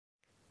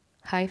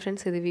Hi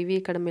friends, இது விவி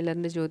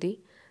அகாடமிலேருந்து ஜோதி.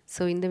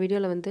 So இந்த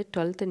வீடியோவில் வந்து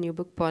 12th நியூ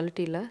புக்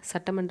பாலிட்டியில்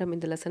சட்டமன்றம்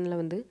இந்த லெசனில்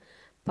வந்து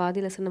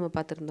பாதி லெசன் நம்ம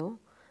பார்த்துருந்தோம்.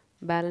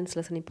 பேலன்ஸ்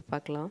லெசன் இப்போ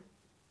பார்க்கலாம்.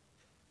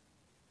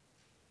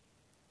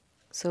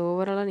 ஸோ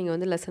ஓவராலாக நீங்கள்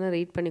வந்து லெசனை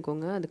ரீட்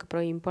பண்ணிக்கோங்க.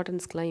 அதுக்கப்புறம்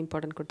இம்பார்ட்டன்ஸ்க்கெலாம்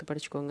இம்பார்ட்டன்ட் கொடுத்து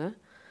படிச்சுக்கோங்க.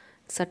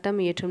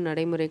 சட்டம் இயற்றும்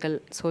நடைமுறைகள்.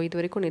 ஸோ இது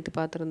வரைக்கும் நேற்று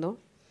பார்த்துருந்தோம்.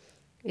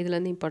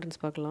 இதுலேருந்து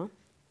இம்பார்ட்டன்ஸ் பார்க்கலாம்.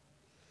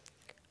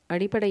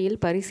 அடிப்படையில்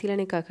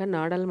பரிசீலனைக்காக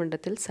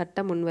நாடாளுமன்றத்தில்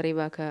சட்ட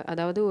முன்வரைவாக,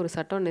 அதாவது ஒரு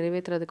சட்டம்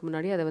நிறைவேற்றுறதுக்கு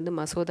முன்னாடி அதை வந்து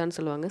மசோதான்னு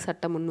சொல்லுவாங்க,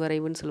 சட்ட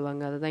முன்வரைவுன்னு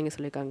சொல்லுவாங்க. அதை தான் இங்கே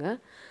சொல்லியிருக்காங்க.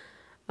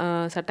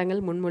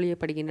 சட்டங்கள்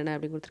முன்மொழியப்படுகின்றன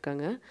அப்படின்னு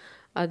கொடுத்துருக்காங்க.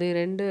 அது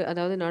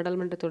அதாவது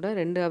நாடாளுமன்றத்தோட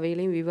 2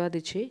 அவையிலையும்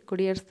விவாதித்து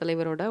குடியரசுத்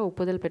தலைவரோட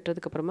ஒப்புதல்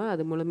பெற்றதுக்கப்புறமா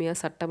அது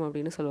முழுமையாக சட்டம்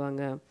அப்படின்னு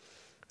சொல்லுவாங்க.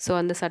 ஸோ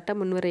அந்த சட்ட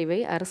முன்வரைவை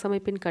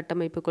அரசமைப்பின்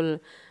கட்டமைப்புக்குள்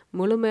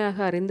முழுமையாக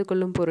அறிந்து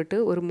கொள்ளும் பொருட்டு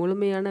ஒரு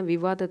முழுமையான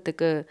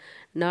விவாதத்துக்கு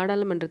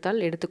நாடாளுமன்றத்தால்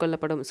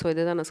எடுத்துக்கொள்ளப்படும். ஸோ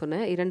இதை தான் நான்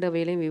சொன்னேன், 2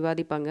 அவையிலையும்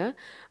விவாதிப்பாங்க.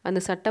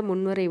 அந்த சட்ட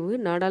முன்வரைவு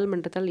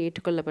நாடாளுமன்றத்தால்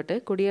ஏற்றுக்கொள்ளப்பட்டு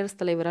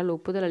குடியரசுத் தலைவரால்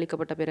ஒப்புதல்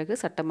அளிக்கப்பட்ட பிறகு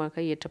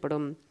சட்டமாக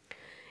இயற்றப்படும்.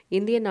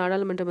 இந்திய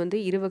நாடாளுமன்றம் வந்து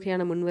 2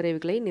 வகையான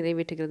முன்வரைவுகளை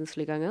நிறைவேற்றுகிறதுன்னு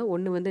சொல்லியிருக்காங்க.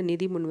 ஒன்று வந்து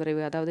நிதி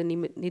முன்வரைவு, அதாவது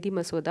நிதி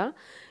மசோதா.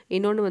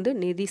 இன்னொன்று வந்து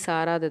நிதி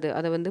சாராதது,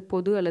 அதை வந்து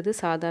பொது அல்லது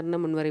சாதாரண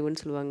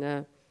முன்வரைவுன்னு சொல்லுவாங்க.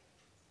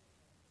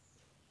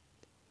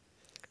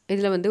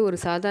 இதில் வந்து ஒரு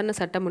சாதாரண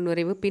சட்ட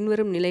முன்வரைவு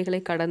பின்வரும் நிலைகளை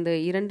கடந்து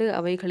 2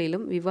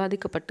 அவைகளிலும்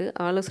விவாதிக்கப்பட்டு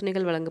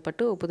ஆலோசனைகள்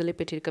வழங்கப்பட்டு ஒப்புதலை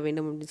பெற்றிருக்க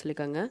வேண்டும் அப்படின்னு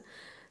சொல்லியிருக்காங்க.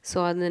 ஸோ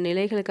அந்த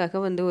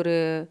நிலைகளுக்காக வந்து ஒரு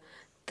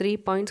 3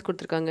 பாயிண்ட்ஸ்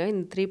கொடுத்துருக்காங்க.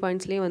 இந்த 3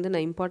 பாயிண்ட்ஸ்லேயே வந்து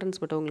நான்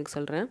இம்பார்ட்டன்ஸ் மட்டும் உங்களுக்கு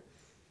சொல்கிறேன்.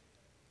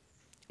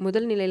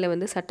 முதல் நிலையில்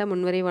வந்து சட்ட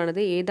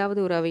முன்வரைவானது ஏதாவது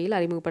ஒரு அவையில்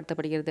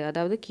அறிமுகப்படுத்தப்படுகிறது,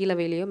 அதாவது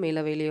கீழவையிலையோ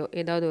மேலவையிலையோ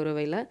ஏதாவது ஒரு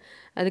அவையில்.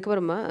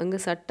 அதுக்கப்புறமா அங்கு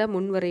சட்ட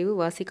முன்வரைவு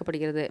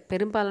வாசிக்கப்படுகிறது.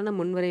 பெரும்பாலான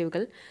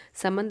முன்வரைவுகள்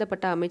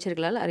சம்பந்தப்பட்ட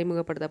அமைச்சர்களால்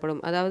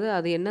அறிமுகப்படுத்தப்படும். அதாவது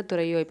அது என்ன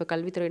துறையோ, இப்போ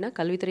கல்வித்துறைனா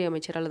கல்வித்துறை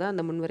அமைச்சரால் தான்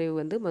அந்த முன்வரைவு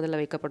வந்து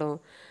முதல்ல வைக்கப்படும்.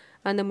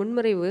 அந்த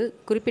முன்வரைவு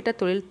குறிப்பிட்ட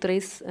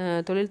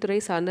தொழில்துறை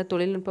சார்ந்த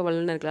தொழில்நுட்ப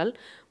வல்லுநர்களால்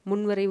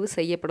முன்வரைவு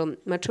செய்யப்படும்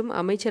மற்றும்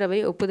அமைச்சரவை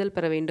ஒப்புதல்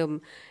பெற வேண்டும்.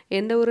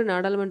 எந்த ஒரு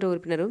நாடாளுமன்ற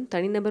உறுப்பினரும்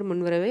தனிநபர்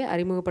முன்வரைவை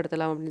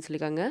அறிமுகப்படுத்தலாம் அப்படின்னு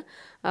சொல்லியிருக்காங்க.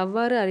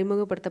 அவ்வாறு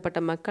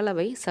அறிமுகப்படுத்தப்பட்ட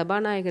மக்களவை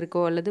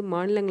சபாநாயகருக்கோ அல்லது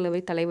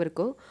மாநிலங்களவை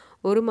தலைவருக்கோ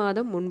 1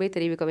 மாதம் முன்பே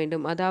தெரிவிக்க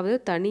வேண்டும். அதாவது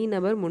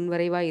தனிநபர்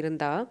முன்வரைவாக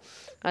இருந்தால்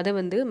அதை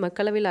வந்து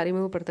மக்களவையில்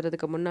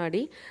அறிமுகப்படுத்துறதுக்கு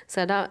முன்னாடி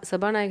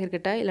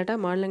சபாநாயகர்கிட்ட இல்லாட்டா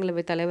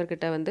மாநிலங்களவை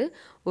தலைவர்கிட்ட வந்து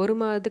 1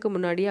 மாதத்துக்கு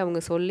முன்னாடி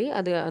அவங்க சொல்லி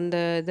அந்த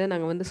இதை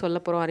நாங்கள் வந்து சொல்ல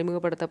போகிறோம்,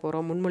 அறிமுகப்படுத்த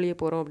போகிறோம், முன்மொழிய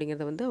போகிறோம்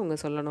அப்படிங்கிறத வந்து அவங்க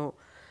சொல்லணும்.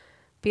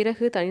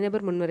 பிறகு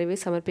தனிநபர் முன்வரைவை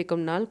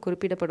சமர்ப்பிக்கும் நாள்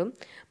குறிப்பிடப்படும்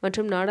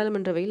மற்றும்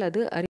நாடாளுமன்றவையில் அது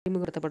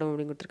அறிமுகப்படுத்தப்படும்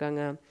அப்படின்னு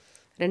கொடுத்துருக்காங்க.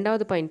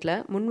 2வது பாயிண்டில்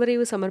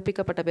முன்வரைவு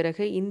சமர்ப்பிக்கப்பட்ட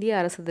பிறகு இந்திய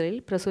அரசிதழில்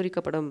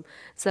பிரசுரிக்கப்படும்.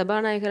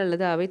 சபாநாயகர்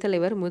அல்லது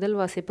அவைத்தலைவர் முதல்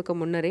வாசிப்புக்கு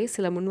முன்னரே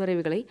சில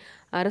முன்வரைவுகளை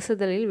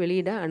அரசிதழில்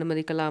வெளியிட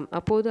அனுமதிக்கலாம்.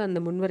 அப்போது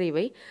அந்த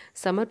முன்வரைவை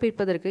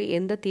சமர்ப்பிப்பதற்கு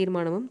எந்த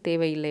தீர்மானமும்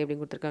தேவையில்லை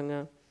அப்படின்னு கொடுத்துருக்காங்க.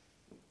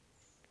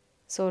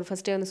 ஸோ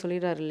ஃபஸ்ட்டே வந்து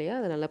சொல்லிடுறாரு இல்லையா,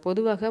 அதனால்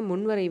பொதுவாக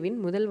முன்வரைவின்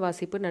முதல்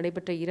வாசிப்பு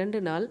நடைபெற்ற 2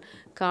 நாள்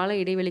கால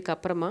இடைவெளிக்கு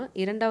அப்புறமா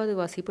 2வது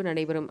வாசிப்பு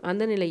நடைபெறும்.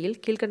 அந்த நிலையில்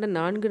கீழ்கண்ட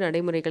 4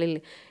 நடைமுறைகளில்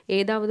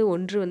ஏதாவது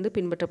ஒன்று வந்து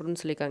பின்பற்றப்படும்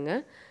சொல்லியிருக்காங்க.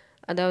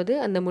 அதாவது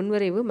அந்த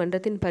முன்வரைவு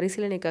மன்றத்தின்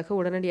பரிசீலனைக்காக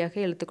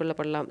உடனடியாக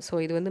எடுத்துக்கொள்ளப்படலாம். ஸோ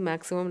இது வந்து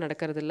மேக்ஸிமம்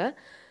நடக்கிறதில்ல.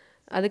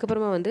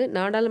 அதுக்கப்புறமா வந்து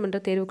நாடாளுமன்ற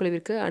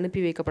தேர்வுக்குழுவிற்கு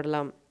அனுப்பி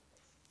வைக்கப்படலாம்.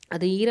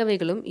 அது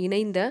ஈரவைகளும்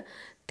இணைந்த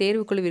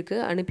தேர்வுக்குழுவிற்கு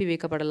அனுப்பி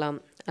வைக்கப்படலாம்.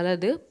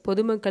 அதாவது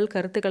பொதுமக்கள்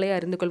கருத்துக்களை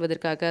அறிந்து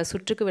கொள்வதற்காக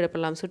சுற்றுக்கு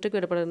விடப்படலாம். சுற்றுக்கு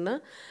விடப்படணும்னா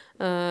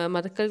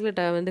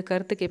மக்கள்கிட்ட வந்து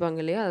கருத்து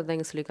கேட்பாங்க இல்லையா, அதை தான்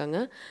இங்கே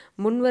சொல்லியிருக்காங்க.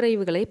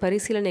 முன்வரைவுகளை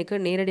பரிசீலனைக்கு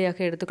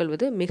நேரடியாக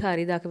எடுத்துக்கொள்வது மிக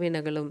அரிதாகவே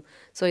நிகழும்.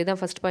 ஸோ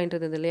இதான் ஃபஸ்ட் பாயிண்ட்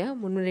இருந்தது இல்லையா,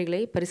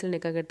 முன்வரைவுகளை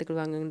பரிசீலனைக்காக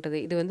எடுத்துக்கொள்வாங்கன்றது.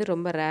 இது வந்து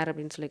ரொம்ப ரேர்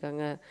அப்படின்னு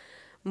சொல்லியிருக்காங்க.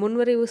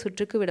 முன்வரைவு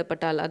சுற்றுக்கு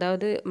விடப்பட்டால்,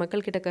 அதாவது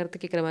மக்கள்கிட்ட கருத்து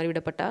கேட்குற மாதிரி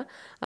விடப்பட்டால்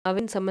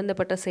அவின்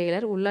சம்பந்தப்பட்ட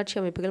செயலர் உள்ளாட்சி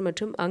அமைப்புகள்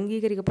மற்றும்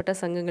அங்கீகரிக்கப்பட்ட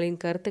சங்கங்களின்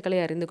கருத்துக்களை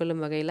அறிந்து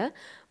கொள்ளும் வகையில்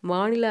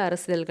மாநில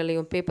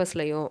அரசிதழ்களையும்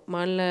பேப்பர்ஸ்லையும்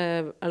மாநில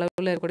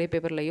அளவில் இருக்கக்கூடிய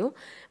பேப்பர்லையும்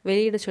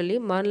வெளியிட சொல்லி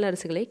மாநில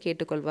அரசுகளை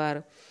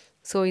கேட்டுக்கொள்வார்.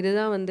 ஸோ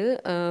இதுதான் வந்து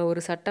ஒரு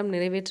சட்டம்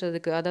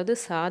நிறைவேற்றுறதுக்கு, அதாவது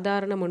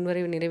சாதாரண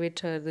முன்வரைவு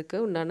நிறைவேற்றுறதுக்கு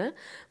உண்டான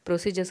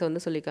ப்ரொசீஜர்ஸை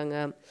வந்து சொல்லியிருக்காங்க.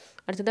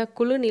 அடுத்ததாக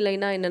குழு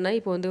நிலைனா என்னென்னா,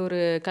 இப்போ வந்து ஒரு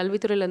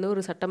கல்வித்துறையிலேருந்து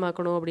ஒரு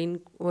சட்டமாக்கணும் அப்படின்னு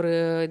ஒரு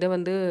இதை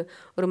வந்து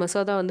ஒரு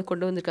மசோதா வந்து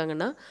கொண்டு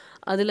வந்திருக்காங்கன்னா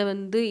அதில்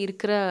வந்து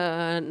இருக்கிற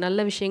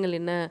நல்ல விஷயங்கள்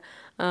என்ன,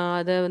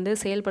 அதை வந்து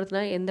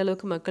செயல்படுத்தினா எந்த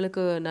அளவுக்கு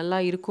மக்களுக்கு நல்லா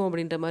இருக்கும்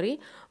அப்படின்ற மாதிரி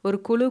ஒரு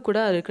குழு கூட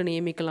அதுக்கு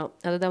நியமிக்கலாம்.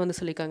 அதை தான் வந்து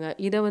சொல்லியிருக்காங்க.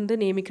 இதை வந்து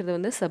நியமிக்கிறது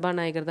வந்து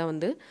சபாநாயகர் தான்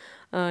வந்து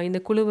இந்த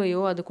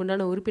குழுவையோ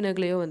அதுக்குண்டான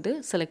உறுப்பினர்களையோ வந்து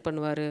செலக்ட்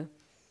பண்ணுவார்.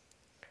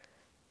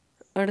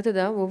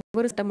 அடுத்ததாக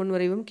ஒவ்வொரு சட்ட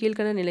முன்வரைவும்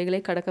கீழ்கண்ட நிலைகளை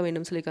கடக்க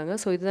வேண்டும் சொல்லியிருக்காங்க.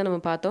 ஸோ இதுதான் நம்ம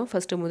பார்த்தோம்.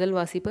 ஃபஸ்ட்டு முதல்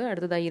வாசிப்பு,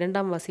 அடுத்ததாக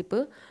 2ஆம் வாசிப்பு.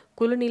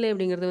 குழுநிலை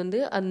அப்படிங்கிறது வந்து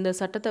அந்த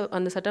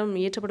சட்டம்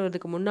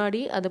இயற்றப்படுவதற்கு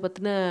முன்னாடி அதை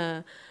பற்றின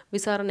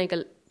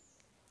விசாரணைகள்,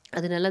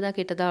 அது நல்லதா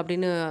கெட்டதா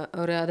அப்படின்னு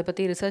அதை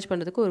பற்றி ரிசர்ச்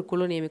பண்ணுறதுக்கு ஒரு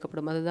குழு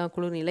நியமிக்கப்படும். அதுதான்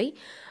குழு நிலை.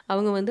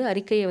 அவங்க வந்து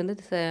அறிக்கையை வந்து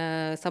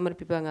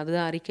சமர்ப்பிப்பாங்க.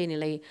 அதுதான் அறிக்கை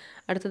நிலை.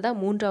 அடுத்ததாக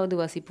 3வது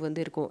வாசிப்பு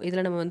வந்து இருக்கும்.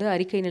 இதில் நம்ம வந்து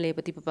அறிக்கை நிலையை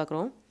பற்றி இப்போ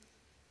பார்க்குறோம்.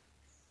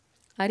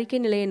 அறிக்கை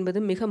நிலை என்பது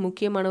மிக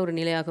முக்கியமான ஒரு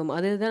நிலையாகும்.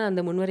 அதுதான்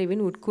அந்த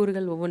முன்வரைவின்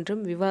உட்கூறுகள்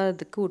ஒவ்வொன்றும்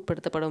விவாதத்துக்கு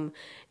உட்படுத்தப்படும்.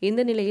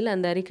 இந்த நிலையில்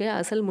அந்த அறிக்கை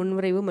அசல்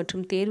முன்வரைவு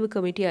மற்றும் தேர்வு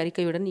கமிட்டி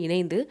அறிக்கையுடன்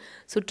இணைந்து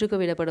சுற்றுக்கு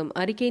விடப்படும்.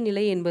 அறிக்கை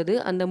நிலை என்பது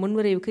அந்த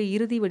முன்வரைவுக்கு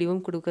இறுதி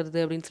வடிவம்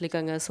கொடுக்கறது அப்படின்னு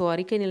சொல்லியிருக்காங்க. ஸோ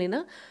அறிக்கை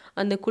நிலைனா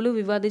அந்த குழு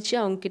விவாதித்து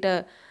அவங்கக்கிட்ட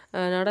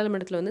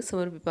நாடாளுமன்றத்தில் வந்து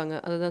சமர்ப்பிப்பாங்க.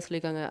 அதை தான்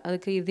சொல்லியிருக்காங்க.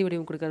 அதுக்கு இறுதி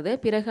வடிவம் கொடுக்கறது.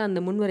 பிறகு அந்த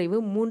முன்வரைவு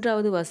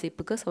 3வது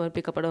வாசிப்புக்கு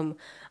சமர்ப்பிக்கப்படும்.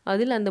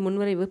 அதில் அந்த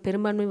முன்வரைவு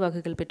பெரும்பான்மை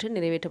வாக்குகள் பெற்று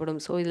நிறைவேற்றப்படும்.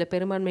 ஸோ இதில்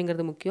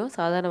பெரும்பான்மைங்கிறது முக்கியம்,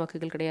 சாதாரண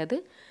வாக்குகள் கிடையாது.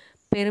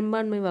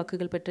 பெரும்பான்மை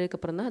வாக்குகள்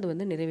பெற்றதுக்கப்புறம் தான் அது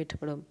வந்து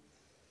நிறைவேற்றப்படும்.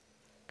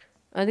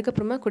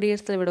 அதுக்கப்புறமா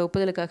குடியரசுத் தலைவரோட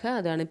ஒப்புதலுக்காக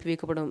அது அனுப்பி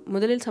வைக்கப்படும்.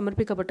 முதலில்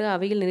சமர்ப்பிக்கப்பட்டு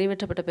அவையில்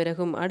நிறைவேற்றப்பட்ட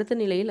பிறகும்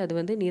அடுத்த நிலையில் அது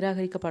வந்து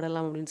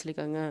நிராகரிக்கப்படலாம் அப்படின்னு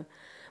சொல்லியிருக்காங்க.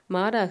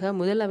 மாறாக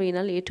முதல்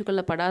அவையினால்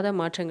ஏற்றுக்கொள்ளப்படாத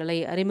மாற்றங்களை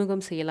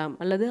அறிமுகம் செய்யலாம்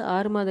அல்லது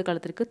 6 மாத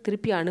காலத்திற்கு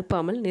திருப்பி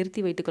அனுப்பாமல்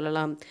நிறுத்தி வைத்துக்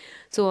கொள்ளலாம்.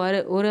 ஸோ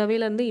ஒரு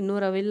அவையிலேருந்து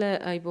இன்னொரு அவையில்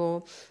இப்போது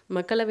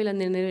மக்களவையில்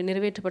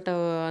நிறைவேற்றப்பட்ட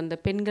அந்த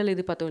பெண்கள்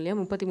இது பார்த்தோம் இல்லையா,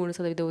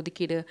 33%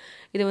 ஒதுக்கீடு,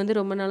 இதை வந்து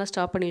ரொம்ப நாளாக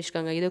ஸ்டாப் பண்ணி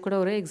வச்சுருக்காங்க. இதை கூட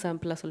ஒரு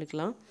எக்ஸாம்பிளாக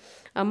சொல்லிக்கலாம்.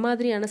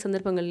 அம்மாதிரியான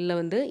சந்தர்ப்பங்களில்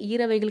வந்து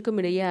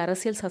ஈரவைகளுக்கும் இடையே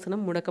அரசியல்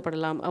சாசனம்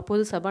முடக்கப்படலாம்.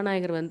 அப்போது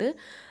சபாநாயகர் வந்து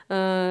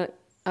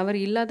அவர்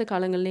இல்லாத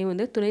காலங்கள்லேயும்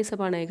வந்து துணை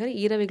சபாநாயகர்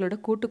ஈரவைகளோட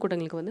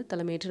கூட்டுக்கூட்டங்களுக்கு வந்து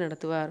தலைமையேற்று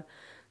நடத்துவார்.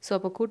 ஸோ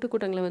அப்போ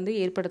கூட்டுக்கூட்டங்களை வந்து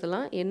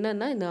ஏற்படுத்தலாம்.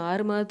 என்னென்னா இந்த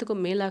 6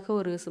 மாதத்துக்கும் மேலாக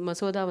ஒரு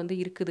மசோதா வந்து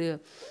இருக்குது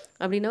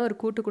அப்படின்னா ஒரு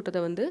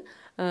கூட்டத்தை வந்து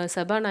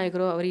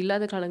சபாநாயகரோ அவர்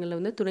இல்லாத காலங்களில்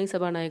வந்து துணை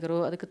சபாநாயகரோ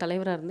அதுக்கு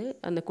தலைவராக இருந்து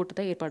அந்த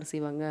கூட்டத்தை ஏற்பாடு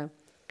செய்வாங்க.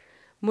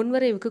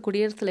 முன்வரைவுக்கு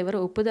குடியரசுத் தலைவர்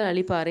ஒப்புதல்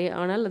அளிப்பாரே,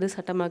 ஆனால் அது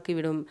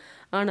சட்டமாக்கிவிடும்.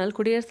 ஆனால்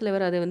குடியரசுத்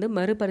தலைவர் அதை வந்து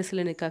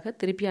மறுபரிசீலனைக்காக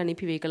திருப்பி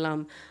அனுப்பி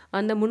வைக்கலாம்.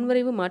 அந்த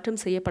முன்வரைவு மாற்றம்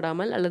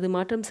செய்யப்படாமல் அல்லது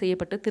மாற்றம்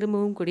செய்யப்பட்டு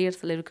திரும்பவும்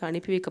குடியரசுத் தலைவருக்கு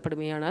அனுப்பி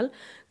வைக்கப்படுமேயானால்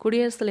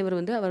குடியரசுத் தலைவர்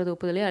வந்து அவரது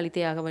ஒப்புதலை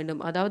அளித்தே ஆக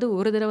வேண்டும். அதாவது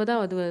ஒரு தடவை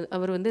தான்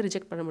அவர் வந்து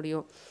ரிஜெக்ட் பண்ண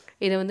முடியும்.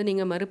 இதை வந்து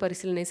நீங்கள்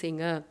மறுபரிசீலனை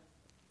செய்யுங்க,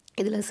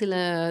 இதில் சில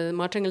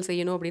மாற்றங்கள்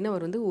செய்யணும் அப்படின்னு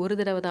அவர் வந்து ஒரு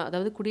தடவை தான்,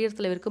 அதாவது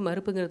குடியரசுத் தலைவருக்கு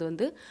மறுப்புங்கிறது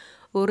வந்து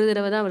ஒரு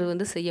தடவை தான் அவர்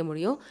வந்து செய்ய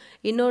முடியும்.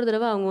 இன்னொரு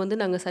தடவை அவங்க வந்து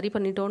நாங்கள் சரி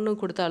பண்ணிட்டோன்னு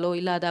கொடுத்தாலோ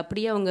இல்லை அதை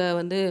அப்படியே அவங்க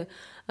வந்து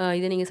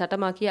இதை நீங்கள்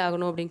சட்டமாக்கியே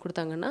ஆகணும் அப்படின்னு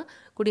கொடுத்தாங்கன்னா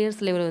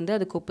குடியரசுத் தலைவர் வந்து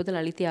அதுக்கு ஒப்புதல்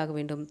அளித்தே ஆக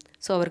வேண்டும்.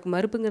 ஸோ அவருக்கு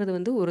மறுப்புங்கிறது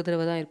வந்து ஒரு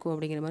தடவை தான் இருக்கும்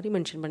அப்படிங்கிற மாதிரி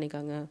மென்ஷன்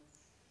பண்ணிக்காங்க.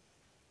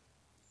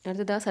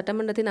 அடுத்ததாக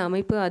சட்டமன்றத்தின்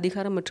அமைப்பு,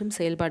 அதிகாரம் மற்றும்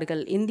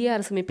செயல்பாடுகள். இந்திய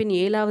அரசமைப்பின்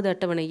 7வது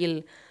அட்டவணையில்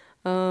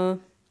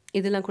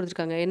இதெல்லாம்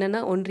கொடுத்துருக்காங்க. என்னென்னா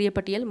ஒன்றிய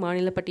பட்டியல்,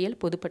 மாநில பட்டியல்,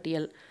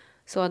 பொதுப்பட்டியல்.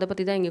 ஸோ அதை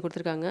பற்றி தான் இங்கே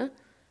கொடுத்துருக்காங்க.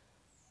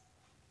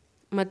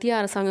 மத்திய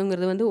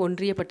அரசாங்கங்கிறது வந்து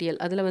ஒன்றிய பட்டியல்,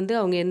 அதில் வந்து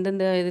அவங்க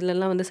எந்தெந்த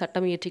இதிலெல்லாம் வந்து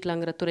சட்டம்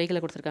இயற்றிக்கலாங்கிற துறைகளை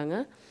கொடுத்துருக்காங்க.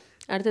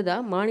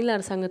 அடுத்ததாக மாநில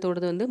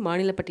அரசாங்கத்தோடது வந்து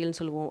மாநில பட்டியல்னு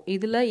சொல்லுவோம்.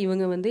 இதில்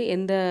இவங்க வந்து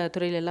எந்த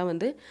துறையிலெல்லாம்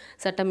வந்து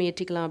சட்டம்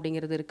இயற்றிக்கலாம்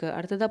அப்படிங்கிறது இருக்குது.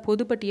 அடுத்ததாக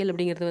பொதுப்பட்டியல்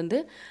அப்படிங்கிறது வந்து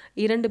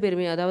 2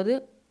 பேருமே, அதாவது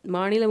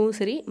மாநிலமும்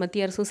சரி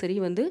மத்திய அரசும் சரி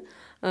வந்து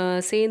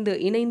சேர்ந்து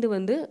இணைந்து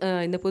வந்து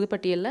இந்த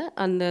பொதுப்பட்டியலில்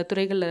அந்த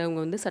துறைகளில் அவங்க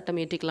வந்து சட்டம்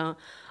இயற்றிக்கலாம்.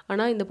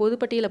 ஆனால் இந்த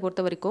பொதுப்பட்டியலை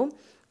பொறுத்த வரைக்கும்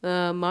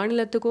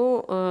மாநிலத்துக்கும்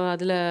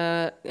அதில்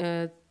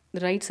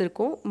ரைட்ஸ்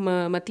இருக்கும்,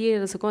 மத்திய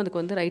அரசுக்கும்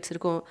அதுக்கு வந்து ரைட்ஸ்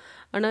இருக்கும்.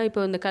 ஆனால்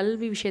இப்போ இந்த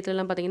கல்வி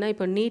விஷயத்துலலாம் பார்த்திங்கன்னா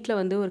இப்போ நீட்டில்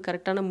வந்து ஒரு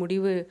கரெக்டான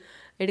முடிவு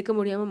எடுக்க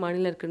முடியாமல்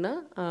மாநிலம் இருக்குன்னா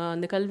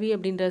அந்த கல்வி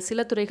அப்படின்ற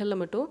சில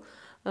துறைகளில் மட்டும்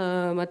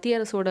மத்திய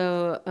அரசோட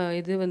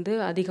இது வந்து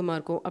அதிகமாக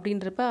இருக்கும்.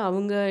 அப்படின்றப்ப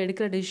அவங்க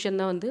எடுக்கிற டெசிஷன்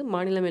தான் வந்து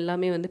மாநிலம்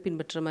எல்லாமே வந்து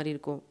பின்பற்றுற மாதிரி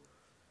இருக்கும்.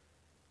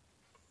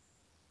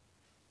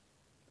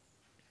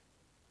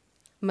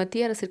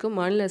 மத்திய அரசிற்கும்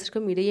மாநில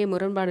அரசிற்கும் இடையே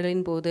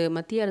முரண்பாடுகளின் போது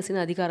மத்திய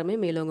அரசின் அதிகாரமே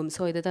மேலோங்கும்.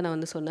 ஸோ இதை தான் நான்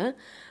வந்து சொன்னேன்.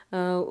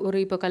 ஒரு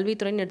இப்போ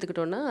கல்வித்துறைன்னு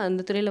எடுத்துக்கிட்டோன்னா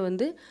அந்த துறையில்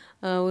வந்து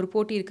ஒரு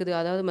போட்டி இருக்குது.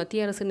 அதாவது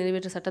மத்திய அரசு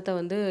நிறைவேற்ற சட்டத்தை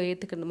வந்து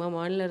ஏற்றுக்கணுமா,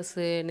 மாநில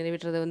அரசு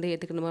நிறைவேற்றதை வந்து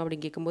ஏற்றுக்கணுமா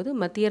அப்படின்னு கேட்கும்போது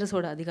மத்திய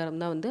அரசோட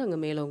அதிகாரம் தான் வந்து அங்கே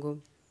மேலோங்கும்.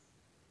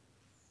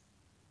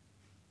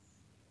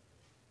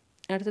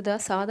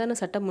 அடுத்ததாக சாதாரண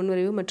சட்ட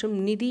முன்வரைவு மற்றும்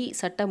நிதி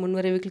சட்ட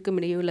முன்வரைவுகளுக்கும்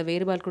இடையே உள்ள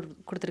வேறுபாடு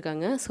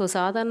கொடுத்துருக்காங்க. ஸோ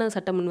சாதாரண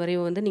சட்ட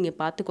முன்வரைவு வந்து நீங்கள்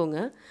பார்த்துக்கோங்க.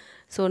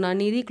 ஸோ நான்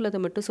நிதிக்குள்ளதை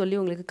மட்டும் சொல்லி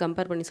உங்களுக்கு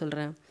கம்பேர் பண்ணி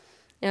சொல்கிறேன்.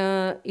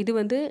 இது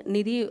வந்து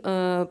நிதி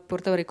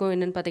பொறுத்த வரைக்கும்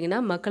என்னென்னு பார்த்தீங்கன்னா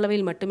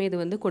மக்களவையில் மட்டுமே இது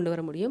வந்து கொண்டு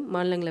வர முடியும்,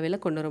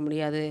 மாநிலங்களவையில் கொண்டு வர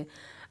முடியாது.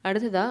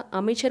 அடுத்ததாக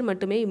அமைச்சர்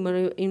மட்டுமே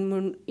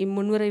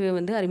இம்முன்வரைவை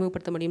வந்து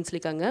அறிமுகப்படுத்த முடியும்னு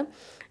சொல்லியிருக்காங்க.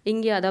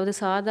 இங்கே அதாவது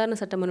சாதாரண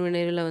சட்ட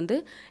முன்வரைவில் வந்து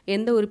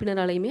எந்த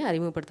உறுப்பினராலையுமே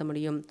அறிமுகப்படுத்த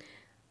முடியும்.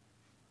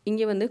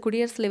 இங்கே வந்து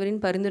குடியரசுத்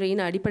தலைவரின்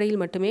பரிந்துரையின்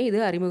அடிப்படையில் மட்டுமே இது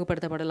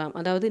அறிமுகப்படுத்தப்படலாம்.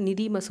 அதாவது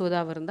நிதி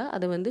மசோதாவாக இருந்தால்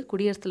அதை வந்து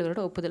குடியரசுத்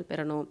தலைவரோட ஒப்புதல்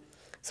பெறணும்.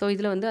 ஸோ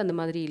இதில் வந்து அந்த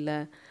மாதிரி இல்லை.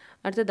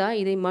 அடுத்ததாக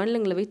இதை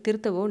மாநிலங்களவை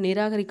திருத்தவோ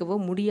நிராகரிக்கவோ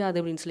முடியாது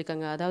அப்படின்னு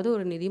சொல்லியிருக்காங்க. அதாவது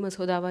ஒரு நிதி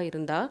மசோதாவாக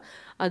இருந்தால்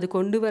அது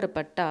கொண்டு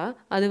வரப்பட்டால்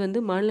அது வந்து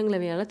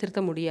மாநிலங்களவையால்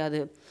திருத்த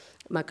முடியாது.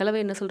 மக்களவை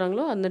என்ன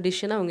சொல்கிறாங்களோ அந்த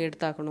டிசிஷனை அவங்க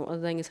எடுத்தாக்கணும்,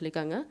 அதுதான் இங்கே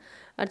சொல்லியிருக்காங்க.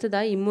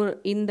 அடுத்ததாக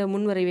இந்த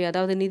முன்வரைவை,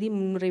 அதாவது நிதி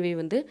முன்வரைவை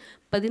வந்து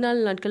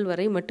 14 நாட்கள்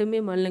வரை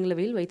மட்டுமே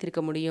மாநிலங்களவையில்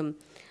வைத்திருக்க முடியும்.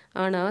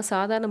 ஆனால்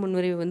சாதாரண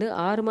முன்வரைவு வந்து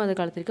 6 மாத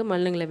காலத்திற்கு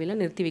மாநிலங்களவையில்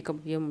நிறுத்தி வைக்க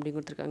முடியும் அப்படின்னு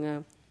கொடுத்துருக்காங்க.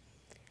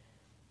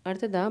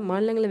 அடுத்ததாக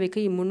மாநிலங்களவைக்கு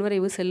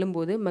இம்முன்வரைவு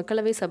செல்லும்போது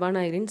மக்களவை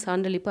சபாநாயகரின்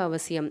சான்றளிப்பு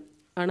அவசியம்.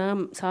 ஆனால்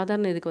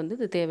சாதாரண இதுக்கு வந்து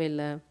இது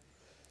தேவையில்லை.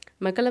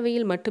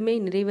 மக்களவையில் மட்டுமே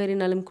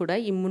நிறைவேறினாலும் கூட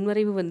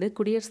இம்முன்வரைவு வந்து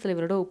குடியரசுத்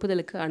தலைவரோட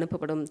ஒப்புதலுக்கு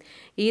அனுப்பப்படும்.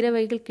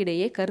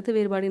 ஈரவைகளுக்கிடையே கருத்து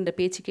வேறுபாடு என்ற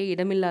பேச்சுக்கே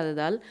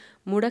இடமில்லாததால்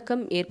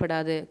முடக்கம்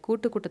ஏற்படாது,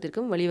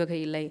 கூட்டத்திற்கும் வழிவகை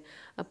இல்லை.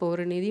 அப்போ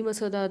ஒரு நிதி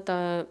மசோதா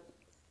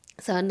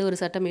சார்ந்து ஒரு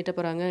சட்டம் இயற்ற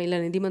போகிறாங்க, இல்லை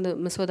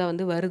மசோதா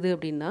வந்து வருது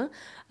அப்படின்னா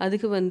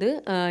அதுக்கு வந்து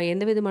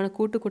எந்த விதமான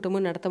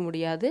கூட்டமும் நடத்த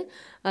முடியாது.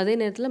 அதே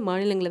நேரத்தில்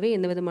மாநிலங்களவை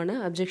எந்த விதமான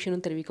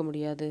அப்ஜெக்ஷனும் தெரிவிக்க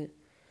முடியாது.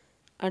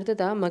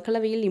 அடுத்ததாக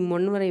மக்களவையில்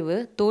இம்முன்வரைவு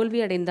தோல்வி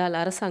அடைந்தால்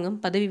அரசாங்கம்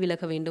பதவி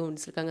விலக வேண்டும்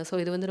அப்படின்னு சொல்லியிருக்காங்க. ஸோ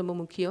இது வந்து ரொம்ப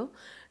முக்கியம்.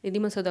 நிதி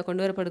மசோதா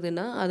கொண்டு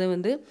வரப்படுதுன்னா அதை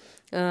வந்து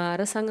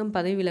அரசாங்கம்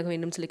பதவி விலக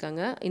வேண்டும்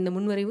சொல்லியிருக்காங்க, இந்த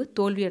முன்வரைவு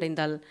தோல்வி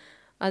அடைந்தால்.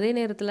 அதே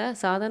நேரத்தில்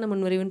சாதாரண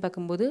முன்வரைவுன்னு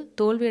பார்க்கும்போது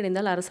தோல்வி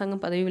அடைந்தால்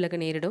அரசாங்கம் பதவி விலக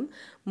நேரிடும்.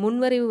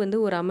 முன்வரைவு வந்து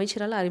ஒரு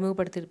அமைச்சரால்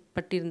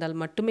அறிமுகப்படுத்தப்பட்டிருந்தால்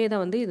மட்டுமே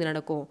தான் வந்து இது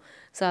நடக்கும்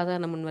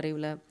சாதாரண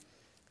முன்வரைவில்.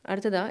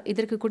 அடுத்ததாக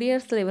இதற்கு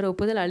குடியரசுத் தலைவர்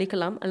ஒப்புதல்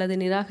அளிக்கலாம் அல்லது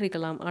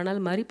நிராகரிக்கலாம், ஆனால்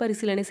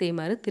மறுபரிசீலனை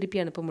செய்யுமாறு திருப்பி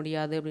அனுப்ப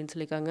முடியாது அப்படின்னு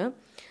சொல்லியிருக்காங்க.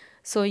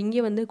 ஸோ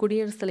இங்கே வந்து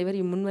குடியரசுத் தலைவர்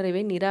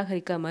இம்முன்வரைவை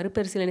நிராகரிக்க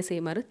மறுபரிசீலனை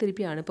செய்யுமாறு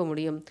திருப்பி அனுப்ப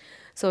முடியும்.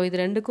 ஸோ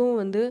இது ரெண்டுக்கும்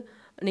வந்து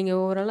நீங்கள்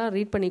ஓவராலாக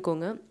ரீட்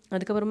பண்ணிக்கோங்க.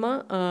 அதுக்கப்புறமா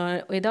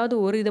ஏதாவது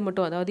ஒரு இதை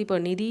மட்டும், அதாவது இப்போ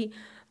நிதி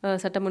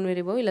சட்ட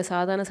முன்வரைவோ இல்லை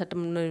சாதாரண சட்ட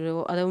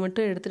முன்வரைவோ அதை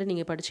மட்டும் எடுத்துகிட்டு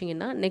நீங்கள்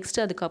படிச்சிங்கன்னா நெக்ஸ்ட்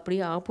அதுக்கு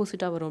அப்படியே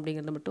ஆப்போசிட்டாக வரும்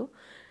அப்படிங்கிறத மட்டும்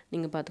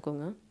நீங்கள்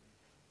பார்த்துக்கோங்க.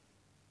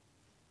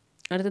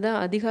 அடுத்ததாக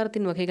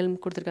அதிகாரத்தின் வகைகள்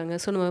கொடுத்துருக்காங்க.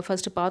 ஸோ நம்ம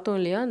ஃபஸ்ட்டு பார்த்தோம்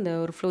இல்லையா இந்த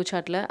ஒரு ஃப்ளோ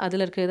சார்ட்டில்,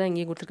 அதில் இருக்கிறது தான்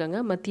இங்கேயும்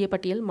கொடுத்துருக்காங்க. மத்திய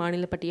பட்டியல்,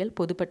 மாநில பட்டியல்,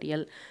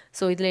 பொதுப்பட்டியல்.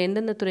 ஸோ இதில்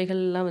எந்தெந்த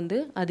துறைகள்லாம் வந்து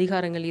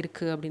அதிகாரங்கள்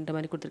இருக்குது அப்படின்ற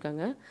மாதிரி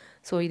கொடுத்துருக்காங்க.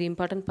 ஸோ இது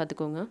இம்பார்ட்டன்ட்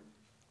பார்த்துக்கோங்க.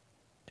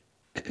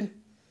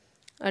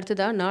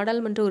 அடுத்ததாக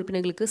நாடாளுமன்ற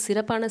உறுப்பினர்களுக்கு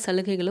சிறப்பான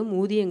சலுகைகளும்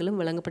ஊதியங்களும்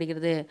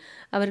வழங்கப்படுகிறது.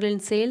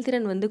 அவர்களின்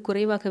செயல்திறன் வந்து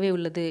குறைவாகவே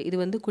உள்ளது. இது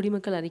வந்து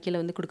குடிமக்கள் அறிக்கையில்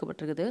வந்து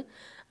கொடுக்கப்பட்டிருக்குது.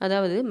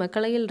 அதாவது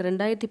மக்களவையில்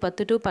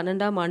 2010 to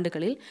 12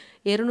 ஆண்டுகளில்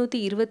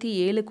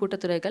 227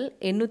 கூட்டத்தொடர்கள்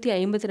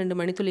 852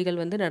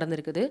 மணித்துளிகள் வந்து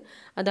நடந்திருக்குது.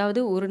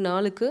 அதாவது ஒரு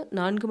நாளுக்கு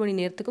 4 மணி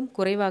நேரத்துக்கும்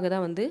குறைவாக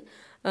தான் வந்து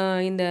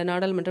இந்த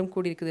நாடாளுமன்றம்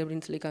கூடியிருக்குது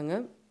அப்படின்னு சொல்லியிருக்காங்க.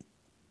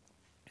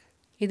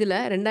 இதில்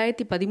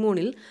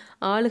 2013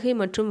 ஆளுகை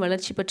மற்றும்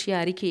வளர்ச்சி பற்றிய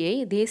அறிக்கையை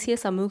தேசிய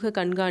சமூக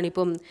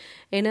கண்காணிப்பும்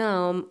என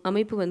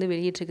அமைப்பு வந்து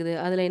வெளியிட்டிருக்குது.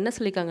 அதில் என்ன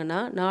சொல்லியிருக்காங்கன்னா,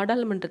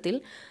 நாடாளுமன்றத்தில்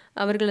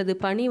அவர்களது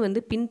பணி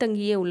வந்து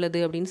பின்தங்கியே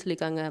உள்ளது அப்படின்னு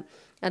சொல்லியிருக்காங்க.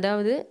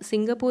 அதாவது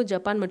சிங்கப்பூர்,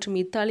 ஜப்பான் மற்றும்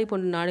இத்தாலி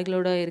போன்ற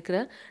நாடுகளோட இருக்கிற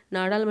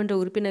நாடாளுமன்ற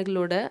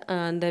உறுப்பினர்களோட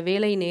அந்த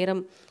வேலை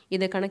நேரம்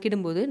இதை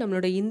கணக்கிடும்போது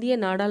நம்மளோட இந்திய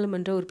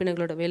நாடாளுமன்ற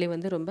உறுப்பினர்களோட வேலை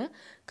வந்து ரொம்ப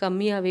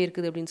கம்மியாகவே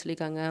இருக்குது அப்படின்னு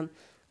சொல்லியிருக்காங்க.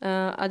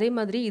 அதே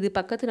மாதிரி இது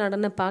பக்கத்து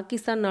நாடான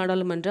பாகிஸ்தான்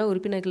நாடாளுமன்ற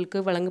உறுப்பினர்களுக்கு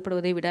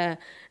வழங்கப்படுவதை விட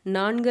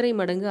 4.5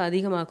 மடங்கு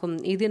அதிகமாகும்.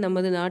 இது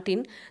நமது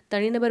நாட்டின்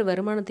தனிநபர்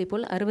வருமானத்தை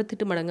போல்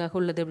 68 மடங்காக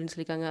உள்ளது அப்படின்னு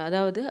சொல்லியிருக்காங்க.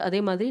 அதாவது அதே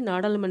மாதிரி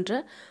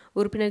நாடாளுமன்ற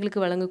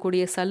உறுப்பினர்களுக்கு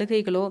வழங்கக்கூடிய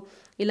சலுகைகளோ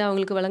இல்லை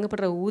அவங்களுக்கு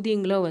வழங்கப்படுற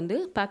ஊதியங்களோ வந்து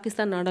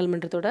பாகிஸ்தான்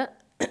நாடாளுமன்றத்தோட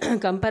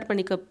கம்பேர்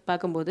பண்ணி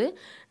பார்க்கும்போது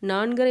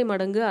 4.5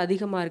 மடங்கு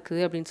அதிகமாக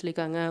இருக்குது அப்படின்னு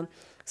சொல்லியிருக்காங்க.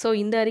 ஸோ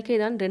இந்த அறிக்கை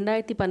தான்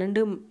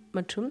 2012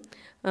 மற்றும்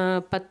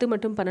 10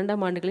 மற்றும்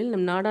 12 ஆண்டுகளில்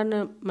நம்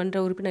நாடாளுமன்ற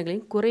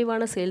உறுப்பினர்களின்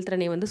குறைவான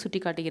செயல்திறனை வந்து சுட்டி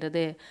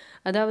காட்டுகிறது.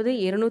 அதாவது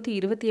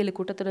 227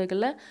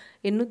 கூட்டத்தொடர்களில்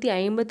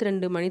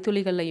 852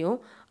 மணித்துளிகள்லையும்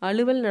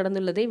அலுவல்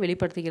நடந்துள்ளதை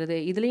வெளிப்படுத்துகிறது.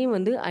 இதுலேயும்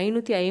வந்து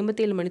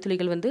 557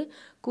 மணித்துளிகள் வந்து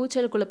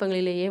கூச்சல்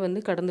குழப்பங்களிலேயே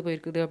வந்து கடந்து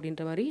போயிருக்குது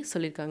அப்படின்ற மாதிரி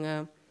சொல்லியிருக்காங்க.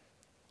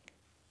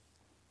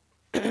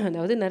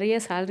 அதாவது நிறைய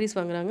சேலரிஸ்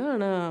வாங்குறாங்க,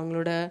 ஆனால்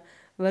அவங்களோட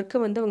ஒர்க்கை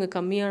வந்து அவங்க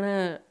கம்மியான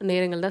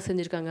நேரங்கள் தான்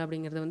செஞ்சுருக்காங்க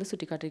அப்படிங்கிறத வந்து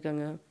சுட்டி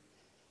காட்டியிருக்காங்க.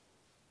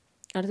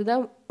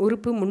 அடுத்ததாக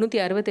உறுப்பு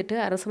 368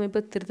 அரசமைப்பு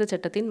திருத்த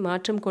சட்டத்தின்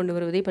மாற்றம் கொண்டு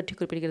வருவதை பற்றி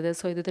குறிப்பிடுகிறது.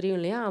 ஸோ இது தெரியும்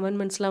இல்லையா,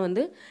 அமெண்ட்மெண்ட்ஸ்லாம்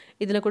வந்து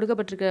இதில்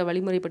கொடுக்கப்பட்டிருக்க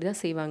வழிமுறைப்படி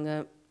தான் செய்வாங்க.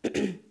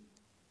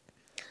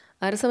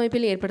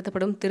 அரசமைப்பில்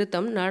ஏற்படுத்தப்படும்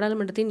திருத்தம்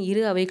நாடாளுமன்றத்தின்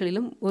இரு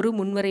அவைகளிலும் ஒரு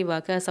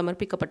முன்வரைவாக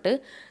சமர்ப்பிக்கப்பட்டு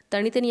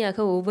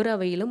தனித்தனியாக ஒவ்வொரு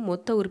அவையிலும்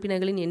மொத்த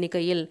உறுப்பினர்களின்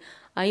எண்ணிக்கையில்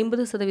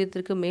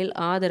 50% மேல்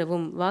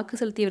ஆதரவும் வாக்கு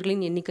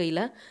செலுத்தியவர்களின்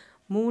எண்ணிக்கையில்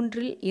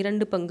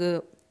 3/2 பங்கு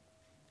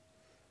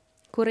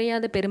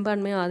குறையாத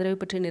பெரும்பான்மை ஆதரவு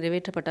பற்றி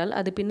நிறைவேற்றப்பட்டால்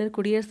அது பின்னர்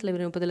குடியரசுத்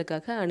தலைவரின்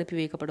ஒப்புதலுக்காக அனுப்பி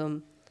வைக்கப்படும்.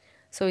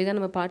 ஸோ இதான்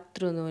நம்ம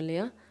பார்த்துட்டு வந்தோம்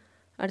இல்லையா.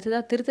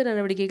 அடுத்ததாக திருத்த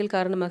நடவடிக்கைகள்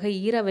காரணமாக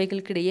இரு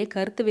அவைகளுக்கிடையே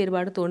கருத்து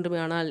வேறுபாடு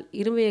தோன்றுமானால்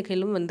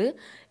இருவகைகளும் வந்து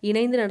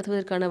இணைந்து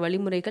நடத்துவதற்கான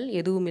வழிமுறைகள்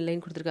எதுவும்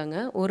இல்லைன்னு கொடுத்துருக்காங்க.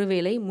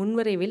 ஒருவேளை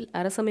முன்வரைவில்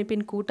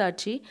அரசமைப்பின்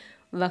கூட்டாட்சி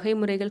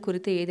வகைமுறைகள்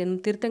குறித்து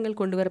ஏதேனும் திருத்தங்கள்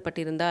கொண்டு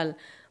வரப்பட்டிருந்தால்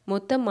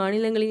மொத்த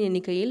மாநிலங்களின்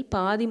எண்ணிக்கையில்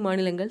பாதி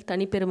மாநிலங்கள்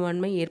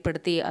தனிப்பெரும்பான்மை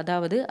ஏற்படுத்தி,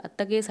 அதாவது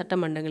அத்தகைய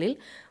சட்டமன்றங்களில்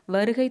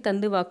வருகை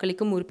தந்து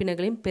வாக்களிக்கும்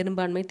உறுப்பினர்களின்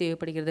பெரும்பான்மை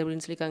தேவைப்படுகிறது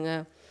அப்படின்னு சொல்லியிருக்காங்க.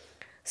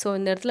 ஸோ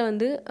இந்த இடத்துல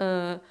வந்து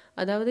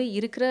அதாவது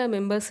இருக்கிற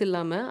மெம்பர்ஸ்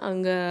இல்லாமல்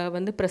அங்கே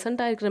வந்து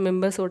ப்ரெசண்ட்டாக இருக்கிற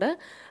மெம்பர்ஸோட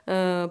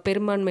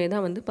பெரும்பான்மையை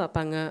தான் வந்து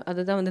பார்ப்பாங்க.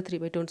 அதுதான் வந்து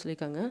 3/2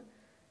 சொல்லியிருக்காங்க.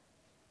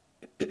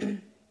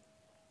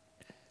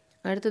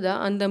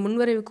 அடுத்ததாக அந்த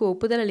முன்வரைவுக்கு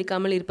ஒப்புதல்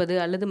அளிக்காமல் இருப்பது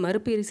அல்லது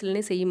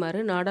மறுபரிசீலனை செய்யுமாறு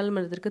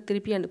நாடாளுமன்றத்திற்கு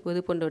திருப்பி அனுப்புவது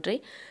போன்றவற்றை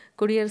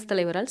குடியரசுத்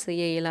தலைவரால்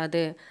செய்ய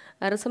இயலாது.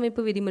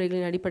 அரசமைப்பு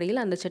விதிமுறைகளின்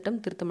அடிப்படையில் அந்த சட்டம்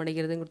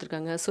திருத்தமடைகிறதுன்னு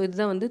கொடுத்துருக்காங்க. ஸோ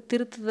இதுதான் வந்து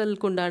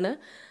திருத்துதலுக்கு உண்டான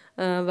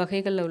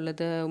வகைகளில்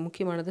உள்ளது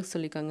முக்கியமானது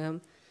சொல்லியிருக்காங்க.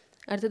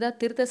 அடுத்ததாக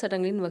திருத்த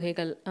சட்டங்களின்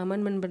வகைகள்,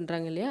 அமெண்ட்மெண்ட்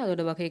பண்ணுறாங்க இல்லையா,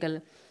 அதோட வகைகள்.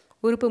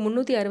 உறுப்பு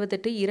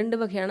 368 2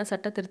 வகையான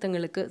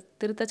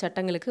திருத்த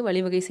சட்டங்களுக்கு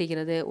வழிவகை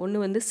செய்கிறது. ஒன்று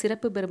வந்து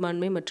சிறப்பு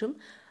பெரும்பான்மை மற்றும்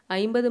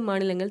 50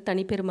 மாநிலங்கள்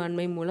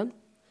தனிப்பெரும்பான்மை மூலம்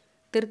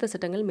திருத்த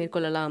சட்டங்கள்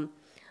மேற்கொள்ளலாம்.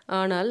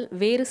 ஆனால்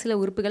வேறு சில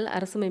உறுப்புகள்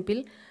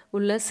அரசமைப்பில்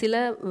உள்ள சில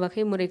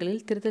வகை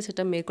முறைகளில் திருத்தச்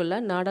சட்டம் மேற்கொள்ள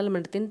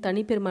நாடாளுமன்றத்தின்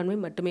தனிப்பெரும்பான்மை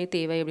மட்டுமே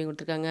தேவை அப்படின்னு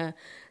கொடுத்துருக்காங்க.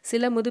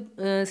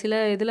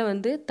 சில இதில்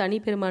வந்து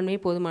தனிப்பெரும்பான்மையே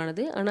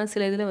போதுமானது, ஆனால்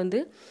சில இதில் வந்து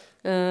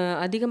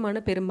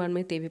அதிகமான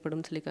பெரும்பான்மை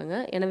தேவைப்படும் சொல்லியிருக்காங்க.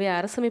 எனவே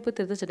அரசமைப்பு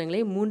திருத்தச்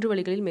சட்டங்களை 3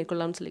 வழிகளில்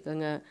மேற்கொள்ளலாம்னு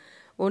சொல்லியிருக்காங்க.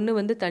 ஒன்று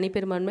வந்து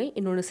தனிப்பெரும்பான்மை,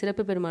 இன்னொன்று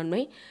சிறப்பு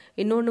பெரும்பான்மை,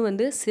 இன்னொன்று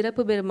வந்து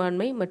சிறப்பு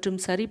பெரும்பான்மை மற்றும்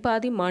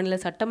சரிபாதி மாநில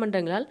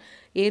சட்டமன்றங்களால்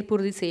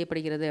ஏற்புறுதி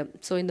செய்யப்படுகிறது.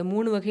 ஸோ இந்த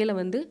 3 வகையில்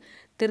வந்து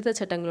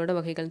திருத்தச் சட்டங்களோட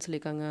வகைகள்னு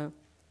சொல்லியிருக்காங்க.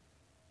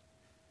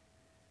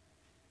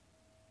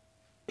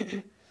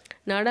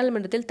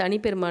 நாடாளுமன்றத்தில்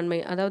தனிப்பெரும்பான்மை,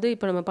 அதாவது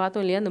இப்போ நம்ம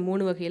பார்த்தோம் இல்லையா அந்த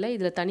 3 வகையில்,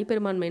 இதில்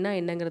தனிப்பெரும்பான்மைனா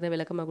என்னங்கிறத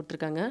விளக்கமாக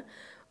கொடுத்துருக்காங்க.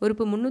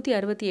 உறுப்பு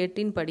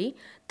 368 படி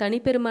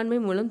தனிப்பெரும்பான்மை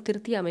மூலம்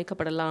திருத்தி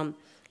அமைக்கப்படலாம்.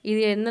 இது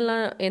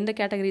என்னெல்லாம் எந்த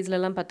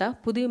கேட்டகரிஸ்லலாம் பார்த்தா,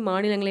 புதிய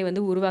மாநிலங்களை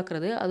வந்து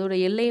உருவாக்குறது, அதோட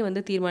எல்லையை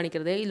வந்து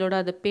தீர்மானிக்கிறது, இதோட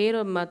அதை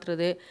பேரை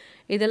மாற்றுறது,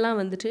 இதெல்லாம்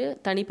வந்துட்டு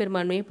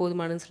தனிப்பெரும்பான்மையே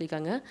போதுமானதுன்னு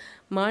சொல்லியிருக்காங்க.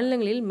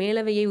 மாநிலங்களில்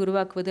மேலவையை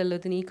உருவாக்குவது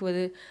அல்லது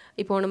நீக்குவது,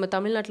 இப்போது நம்ம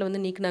தமிழ்நாட்டில்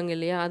வந்து நீக்குனாங்க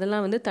இல்லையா,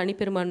 அதெல்லாம் வந்து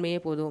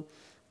தனிப்பெரும்பான்மையே போதும்.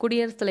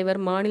 குடியரசுத் தலைவர்,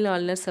 மாநில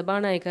ஆளுநர்,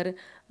 சபாநாயகர்,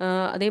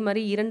 அதே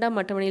மாதிரி 2ஆம்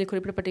அட்டவணையில்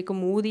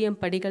குறிப்பிடப்பட்டிருக்கும் ஊதியம்,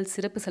 படிகள்,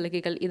 சிறப்பு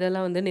சலுகைகள்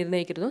இதெல்லாம் வந்து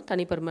நிர்ணயிக்கிறதும்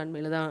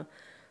தனிப்பெரும்பான்மையில் தான்.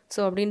 ஸோ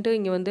அப்படின்ட்டு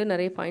இங்கே வந்து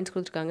நிறைய பாயிண்ட்ஸ்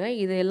கொடுத்துருக்காங்க.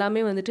 இது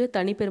எல்லாமே வந்துட்டு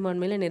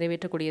தனிப்பெரும்பான்மையில்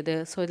நிறைவேற்றக்கூடியது.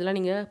 ஸோ இதெல்லாம்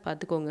நீங்கள்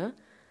பார்த்துக்கோங்க.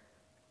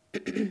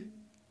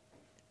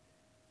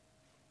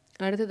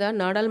 அடுத்ததாக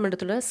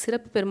நாடாளுமன்றத்தோட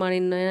சிறப்பு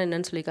பெரும்பான்மை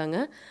என்னன்னு சொல்லியிருக்காங்க.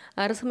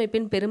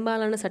 அரசமைப்பின்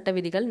பெரும்பாலான சட்ட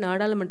விதிகள்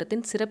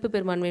நாடாளுமன்றத்தின் சிறப்பு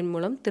பெரும்பான்மையின்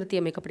மூலம்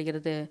திருத்தி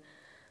அமைக்கப்படுகிறது.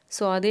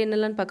 ஸோ அது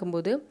என்னெல்லாம்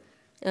பார்க்கும்போது,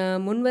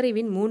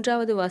 முன்வரைவின்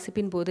 3வது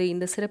வாசிப்பின் போது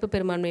இந்த சிறப்பு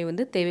பெரும்பான்மை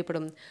வந்து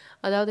தேவைப்படும்.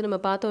 அதாவது நம்ம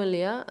பார்த்தோம்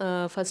இல்லையா,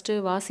 ஃபஸ்ட்டு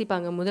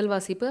வாசிப்பாங்க, முதல்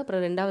வாசிப்பு,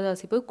 அப்புறம் 2வது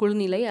வாசிப்பு,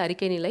 குழுநிலை,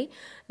 அறிக்கை நிலை,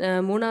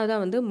 3வதாக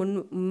வந்து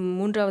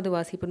 3வது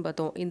வாசிப்புன்னு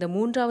பார்த்தோம். இந்த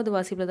 3வது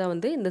வாசிப்பில் தான்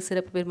வந்து இந்த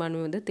சிறப்பு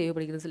பெரும்பான்மை வந்து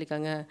தேவைப்படுகிறது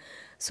சொல்லியிருக்காங்க.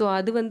 ஸோ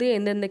அது வந்து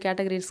எந்தெந்த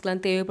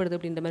கேட்டகரிஸ்க்கெலாம் தேவைப்படுது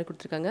அப்படின்ற மாதிரி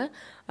கொடுத்துருக்காங்க.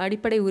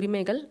 அடிப்படை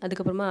உரிமைகள்,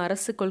 அதுக்கப்புறமா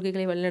அரசு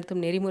கொள்கைகளை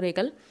வழிநடத்தும்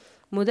நெறிமுறைகள்,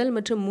 முதல்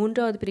மற்றும்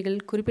 3வது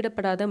பிரிவுகளில்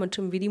குறிப்பிடப்படாத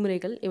மற்றும்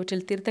விதிமுறைகள்,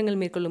 இவற்றில் திருத்தங்கள்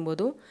மேற்கொள்ளும்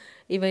போதும்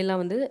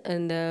இவையெல்லாம் வந்து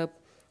இந்த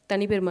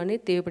தனிப்பெரும்பான்மை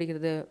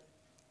தேவைப்படுகிறது,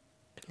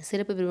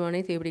 சிறப்பு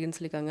பெரும்பான்மை தேவைப்படுகிறதுன்னு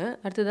சொல்லியிருக்காங்க.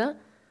 அடுத்ததாக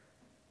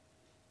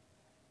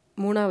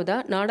 3வதா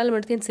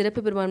நாடாளுமன்றத்தின் சிறப்பு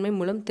பெரும்பான்மை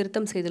மூலம்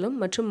திருத்தம் செய்தலும்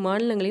மற்றும்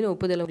மாநிலங்களின்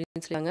ஒப்புதல்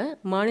அப்படின்னு சொல்லியிருக்காங்க.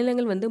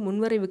 மாநிலங்கள் வந்து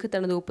முன்வரைவுக்கு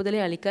தனது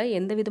ஒப்புதலை அளிக்க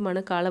எந்த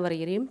விதமான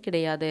காலவரையறையும்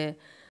கிடையாது.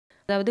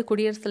 அதாவது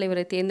குடியரசுத்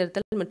தலைவரை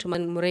தேர்ந்தெடுத்தல்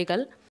மற்றும்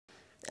முறைகள்,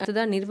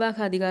 அதுதான் நிர்வாக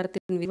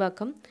அதிகாரத்தின்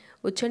விரிவாக்கம்,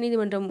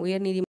 உச்சநீதிமன்றம்,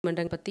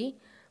 உயர்நீதிமன்றம் பற்றி,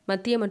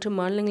 மத்திய மற்றும்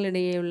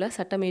மாநிலங்களிடையே உள்ள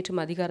சட்டமேற்றும்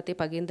அதிகாரத்தை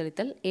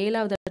பகிர்ந்தளித்தல்,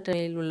 7வது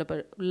அட்டவணையில்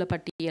உள்ள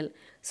பட்டியல்.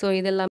 ஸோ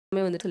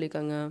இதெல்லாமே வந்து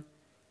சொல்லியிருக்காங்க.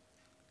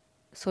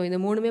 ஸோ இந்த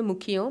 3மே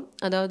முக்கியம்.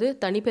 அதாவது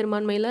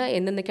தனிப்பெரும்பான்மையில்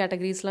எந்தெந்த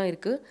கேட்டகரிஸ்லாம்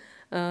இருக்குது,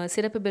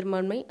 சிறப்பு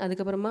பெரும்பான்மை,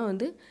 அதுக்கப்புறமா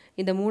வந்து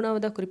இந்த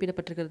 3வதாக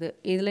குறிப்பிடப்பட்டிருக்கிறது,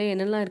 இதில்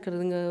என்னெல்லாம்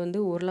இருக்கிறதுங்க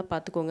வந்து ஓரளவு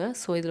பார்த்துக்கோங்க.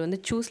 ஸோ இதில்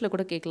வந்து சூஸில்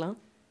கூட கேட்கலாம்.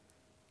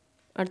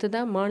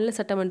 அடுத்ததாக மாநில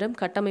சட்டமன்றம்,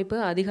 கட்டமைப்பு,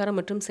 அதிகாரம்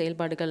மற்றும்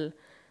செயல்பாடுகள்.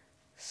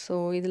 ஸோ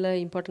இதில்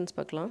இம்பார்ட்டன்ஸ்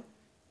பார்க்கலாம்.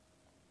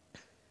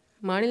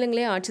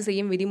 மாநிலங்களே ஆட்சி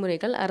செய்யும்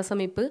விதிமுறைகள்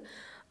அரசமைப்பு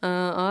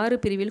 6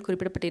 பிரிவில்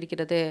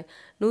குறிப்பிடப்பட்டிருக்கிறது.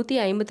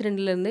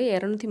 152லிருந்து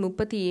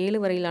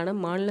 237 வரையிலான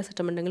மாநில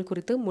சட்டமன்றங்கள்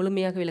குறித்து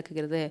முழுமையாக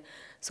விளக்குகிறது.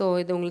 ஸோ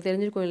இது உங்களுக்கு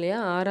தெரிஞ்சிருக்கும் இல்லையா,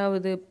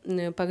 6வது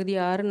பகுதி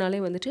 6நாலே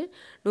வந்துட்டு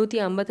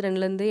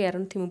 152லேருந்து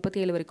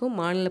 237 வரைக்கும்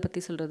மாநில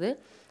பற்றி சொல்கிறது.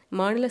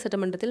 மாநில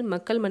சட்டமன்றத்தில்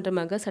மக்கள்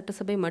மன்றமாக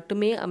சட்டசபை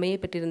மட்டுமே அமைய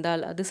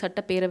பெற்றிருந்தால் அது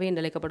சட்டப்பேரவை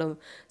என்று அழைக்கப்படும்.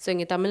 ஸோ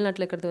இங்கே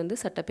தமிழ்நாட்டில் இருக்கிறது வந்து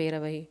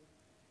சட்டப்பேரவை.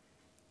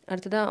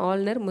 அடுத்ததாக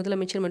ஆளுநர்,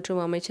 முதலமைச்சர்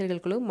மற்றும்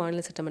அமைச்சர்கள் குழு,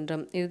 மாநில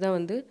சட்டமன்றம். இதுதான்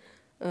வந்து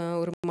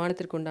ஒரு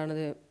மாநிலத்திற்கு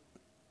உண்டானது.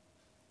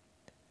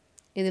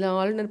 இதில்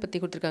ஆளுநர் பற்றி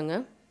கொடுத்துருக்காங்க.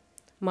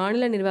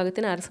 மாநில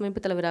நிர்வாகத்தின் அரசமைப்பு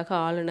தலைவராக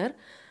ஆளுநர்,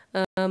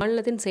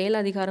 மாநிலத்தின் செயல்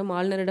அதிகாரம்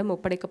ஆளுநரிடம்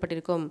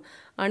ஒப்படைக்கப்பட்டிருக்கும்.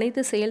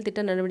 அனைத்து செயல்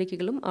திட்ட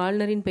நடவடிக்கைகளும்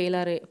ஆளுநரின்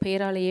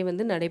பெயராலேயே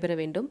வந்து நடைபெற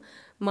வேண்டும்.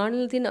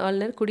 மாநிலத்தின்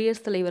ஆளுநர்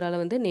குடியரசுத் தலைவரால்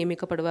வந்து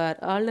நியமிக்கப்படுவார்.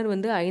 ஆளுநர்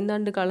வந்து 5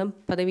 ஆண்டு காலம்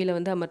பதவியில்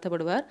வந்து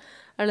அமர்த்தப்படுவார்,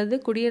 அல்லது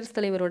குடியரசுத்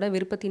தலைவரோட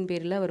விருப்பத்தின்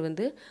பேரில் அவர்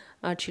வந்து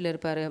ஆட்சியில்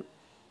இருப்பார்,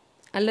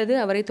 அல்லது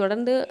அவரை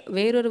தொடர்ந்து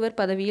வேறொருவர்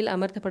பதவியில்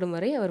அமர்த்தப்படும்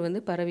வரை அவர்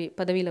வந்து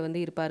பதவியில்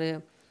வந்து இருப்பார்.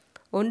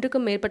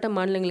 ஒன்றுக்கும் மேற்பட்ட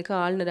மாநிலங்களுக்கு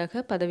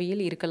ஆளுநராக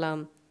பதவியில்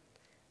இருக்கலாம்.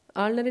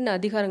 ஆளுநரின்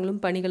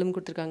அதிகாரங்களும் பணிகளும்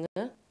கொடுத்துருக்காங்க.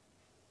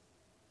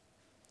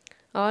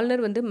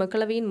 ஆளுநர் வந்து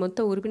மக்களவையின் மொத்த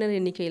உறுப்பினர்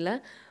எண்ணிக்கையில்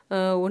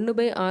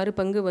 1/6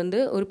 பங்கு வந்து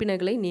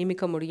உறுப்பினர்களை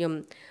நியமிக்க முடியும்.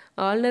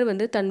 ஆளுநர்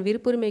வந்து தன்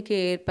விருப்புரிமைக்கு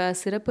ஏற்ப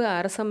சிறப்பு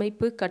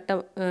அரசமைப்பு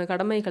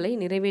கடமைகளை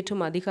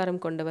நிறைவேற்றும்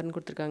அதிகாரம் கொண்டவர்னு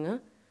கொடுத்துருக்காங்க.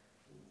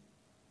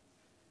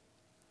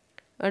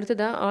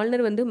 அடுத்ததாக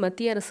ஆளுநர் வந்து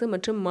மத்திய அரசு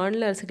மற்றும்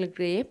மாநில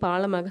அரசுகளுக்கிடையே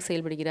பாலமாக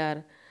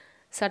செயல்படுகிறார்.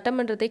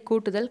 சட்டமன்றத்தை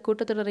கூட்டுதல்,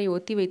 கூட்டத்தொடரை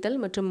ஒத்திவைத்தல்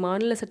மற்றும்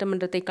மாநில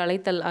சட்டமன்றத்தை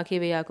கலைத்தல்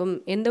ஆகியவையாகும்.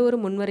 எந்த ஒரு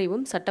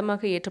முன்வரைவும்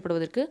சட்டமாக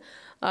ஏற்றப்படுவதற்கு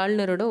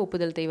ஆளுநரோட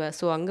ஒப்புதல் தேவை.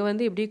 ஸோ அங்கே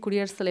வந்து எப்படி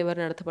குடியரசுத்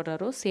தலைவர்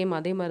நடத்தப்படுறாரோ சேம்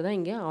அதே மாதிரி தான்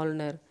இங்கே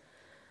ஆளுநர்.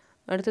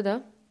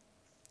 அடுத்ததாக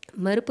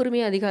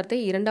மறுப்புரிமை அதிகாரத்தை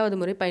 2வது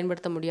முறை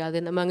பயன்படுத்த முடியாது.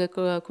 நம்ம அங்கே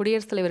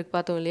குடியரசுத் தலைவருக்கு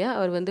பார்த்தோம் இல்லையா,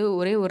 அவர் வந்து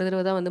ஒரே ஒரு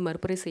தடவை தான் வந்து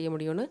மறுப்புரை செய்ய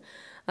முடியும்னு,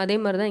 அதே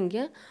மாதிரி தான்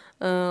இங்கே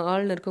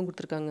ஆளுநருக்கும்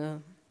கொடுத்துருக்காங்க.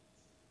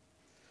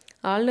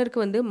 ஆளுநருக்கு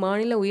வந்து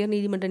மாநில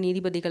உயர்நீதிமன்ற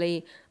நீதிபதிகளை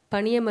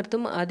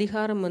பணியமர்த்தும்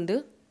அதிகாரம் வந்து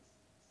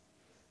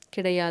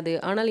கிடையாது.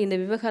 ஆனால் இந்த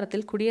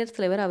விவகாரத்தில் குடியரசுத்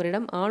தலைவர்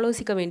அவரிடம்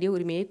ஆலோசிக்க வேண்டிய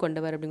உரிமையை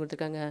கொண்டவர் அப்படின்னு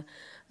கொடுத்துருக்காங்க.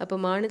 அப்போ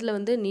மாநிலத்தில்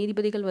வந்து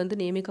நீதிபதிகள் வந்து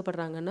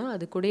நியமிக்கப்படுறாங்கன்னா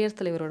அது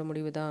குடியரசுத் தலைவரோட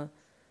முடிவு தான்.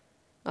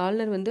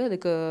 ஆளுநர் வந்து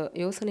அதுக்கு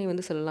யோசனை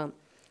வந்து சொல்லலாம்.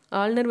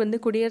 ஆளுநர் வந்து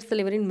குடியரசுத்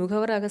தலைவரின்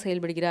முகவராக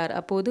செயல்படுகிறார்.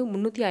 அப்போது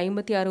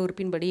 356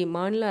 உறுப்பின்படி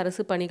மாநில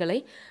அரசு பணிகளை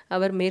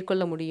அவர்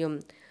மேற்கொள்ள முடியும்.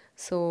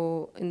 ஸோ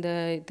இந்த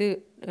இது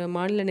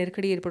மாநில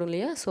நெருக்கடி ஏற்படும்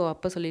இல்லையா, ஸோ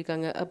அப்போ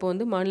சொல்லியிருக்காங்க. அப்போ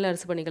வந்து மாநில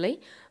அரசு பணிகளை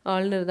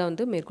ஆளுநர் தான்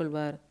வந்து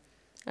மேற்கொள்வார்.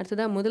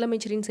 அடுத்ததாக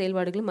முதலமைச்சரின்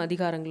செயல்பாடுகளும்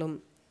அதிகாரங்களும்.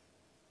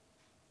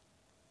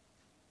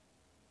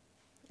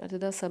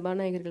 அடுத்ததாக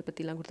சபாநாயகர்கள்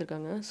பற்றிலாம்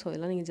கொடுத்துருக்காங்க. ஸோ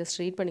இதெல்லாம் நீங்கள் ஜஸ்ட்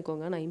ரீட்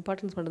பண்ணிக்கோங்க. நான்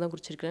இம்பார்ட்டன்ஸ் மட்டும் தான்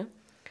குறிச்சிருக்கிறேன்.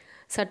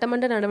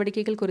 சட்டமன்ற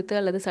நடவடிக்கைகள் குறித்து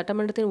அல்லது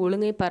சட்டமன்றத்தின்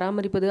ஒழுங்கை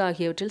பராமரிப்பது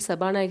ஆகியவற்றில்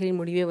சபாநாயகரின்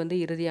முடிவே வந்து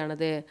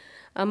இறுதியானது.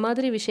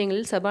 அம்மாதிரி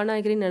விஷயங்களில்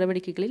சபாநாயகரின்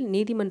நடவடிக்கைகளில்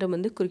நீதிமன்றம்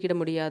வந்து குறுக்கிட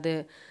முடியாது.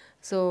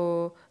 ஸோ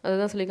அதை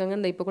தான் சொல்லியிருக்காங்க.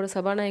 இந்த இப்போ கூட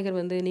சபாநாயகர்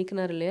வந்து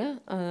நீக்கினார் இல்லையா,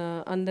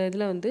 அந்த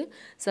இதில் வந்து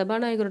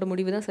சபாநாயகரோட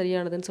முடிவு தான்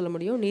சரியானதுன்னு சொல்ல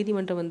முடியும்.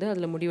 நீதிமன்றம் வந்து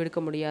அதில்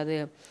முடிவெடுக்க முடியாது.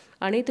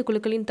 அனைத்து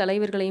குழுக்களின்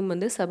தலைவர்களையும்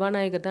வந்து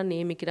சபாநாயகர் தான்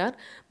நியமிக்கிறார்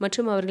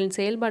மற்றும் அவர்களின்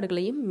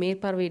செயல்பாடுகளையும்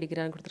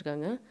மேற்பார்வையிடுகிறார்னு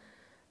கொடுத்துருக்காங்க.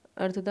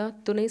 அடுத்ததாக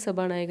துணை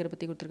சபாநாயகரை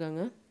பற்றி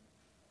கொடுத்துருக்காங்க.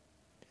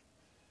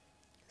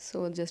 ஸோ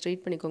ஜஸ்ட்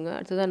ரீட் பண்ணிக்கோங்க.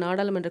 அடுத்ததாக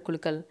நாடாளுமன்ற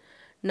குழுக்கள்.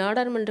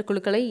 நாடாளுமன்ற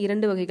குழுக்களை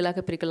 2 வகைகளாக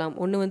பிரிக்கலாம்.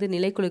 ஒன்று வந்து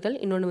நிலைக்குழுக்கள்,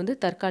 இன்னொன்று வந்து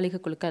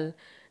தற்காலிக குழுக்கள்.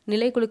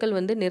 நிலைக்குழுக்கள்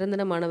வந்து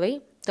நிரந்தரமானவை,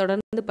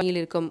 தொடர்ந்து பணியில்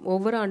இருக்கும்.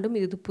 ஒவ்வொரு ஆண்டும்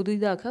இது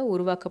புதிதாக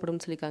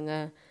உருவாக்கப்படும் சொல்லியிருக்காங்க.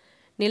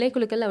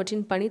 நிலைக்குழுக்கள்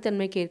அவற்றின்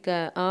பணித்தன்மைக்கு ஏற்க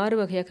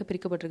 6 வகையாக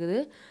பிரிக்கப்பட்டிருக்குது.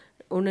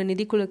 ஒன்று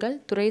நிதிக்குழுக்கள்,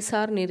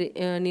 துறைசார்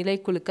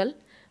நிலைக்குழுக்கள்,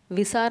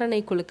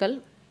 விசாரணை குழுக்கள்,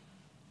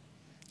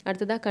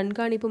 அடுத்ததாக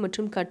கண்காணிப்பு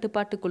மற்றும்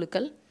கட்டுப்பாட்டு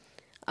குழுக்கள்,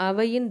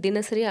 அவையின்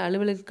தினசரி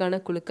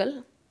அலுவலகத்துக்கான குழுக்கள்,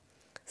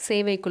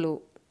 சேவை குழு.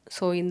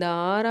 ஸோ இந்த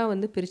 6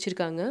 வந்து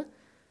பிரிச்சிருக்காங்க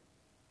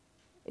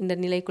இந்த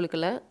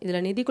நிலைக்குழுக்களை.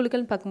 இதில்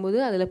நிதிக்குழுக்கள்னு பார்க்கும்போது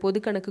அதில் பொது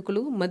கணக்கு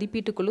குழு,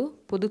 மதிப்பீட்டு குழு,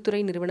 பொதுத்துறை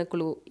நிறுவன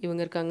குழு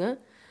இவங்க இருக்காங்க.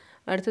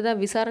 அடுத்ததாக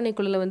விசாரணை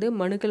குழுவில் வந்து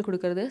மனுக்கள்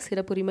கொடுக்கறது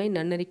சிறப்புரிமை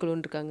நன்னறி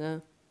குழுன்னு இருக்காங்க.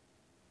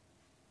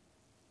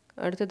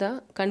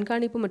 அடுத்ததாக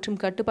கண்காணிப்பு மற்றும்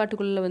கட்டுப்பாட்டு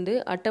குழுவில் வந்து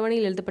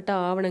அட்டவணையில் எழுதப்பட்ட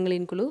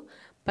ஆவணங்களின் குழு,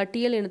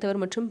 பட்டியல்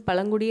இனத்தவர் மற்றும்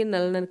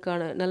பழங்குடியினர்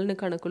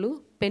நலனுக்கான குழு,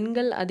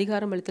 பெண்கள்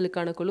அதிகாரம்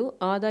அளித்தலுக்கான குழு,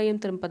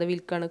 ஆதாயம் தரும்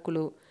பதவிக்கான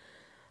குழு.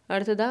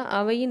 அடுத்ததாக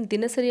அவையின்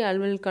தினசரி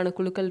அலுவலுக்கான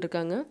குழுக்கள்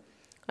இருக்காங்க.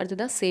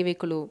 அடுத்ததாக சேவை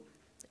குழு.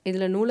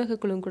 இதில் நூலக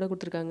குழுவும் கூட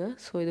கொடுத்துருக்காங்க.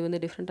 ஸோ இது வந்து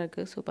டிஃப்ரெண்ட்டாக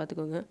இருக்குது, ஸோ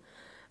பார்த்துக்கோங்க.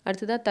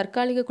 அடுத்ததாக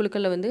தற்காலிக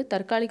குழுக்களில் வந்து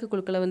தற்காலிக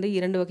குழுக்களை வந்து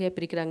 2 வகையாக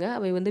பிரிக்கிறாங்க.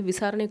 அவை வந்து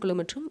விசாரணை குழு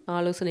மற்றும்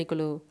ஆலோசனை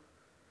குழு.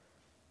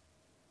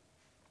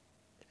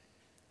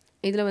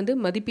 இதில் வந்து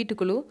மதிப்பீட்டு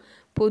குழு,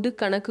 பொது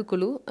கணக்கு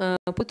குழு,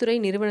 பொதுத்துறை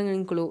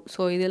நிறுவனங்களின் குழு.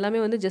 ஸோ இது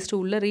எல்லாமே வந்து ஜஸ்ட்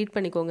உள்ளே ரீட்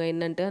பண்ணிக்கோங்க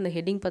என்னன்ட்டு, அந்த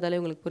ஹெட்டிங்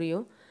பார்த்தாலே உங்களுக்கு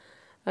புரியும்.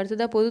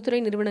 அடுத்ததாக பொதுத்துறை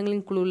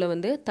நிறுவனங்களின் குழுவில்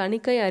வந்து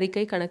தணிக்கை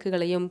அறிக்கை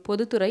கணக்குகளையும்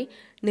பொதுத்துறை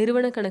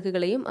நிறுவன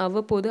கணக்குகளையும்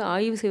அவ்வப்போது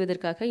ஆய்வு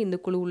செய்வதற்காக இந்த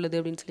குழு உள்ளது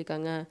அப்படின்னு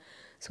சொல்லியிருக்காங்க.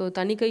 ஸோ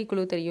தணிக்கை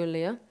குழு தெரியும்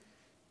இல்லையா,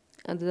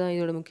 அதுதான்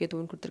இதோட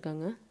முக்கியத்துவம்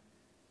கொடுத்துருக்காங்க.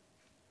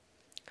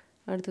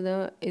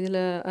 அடுத்ததாக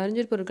இதில்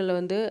அறிஞர் பொருட்களில்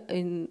வந்து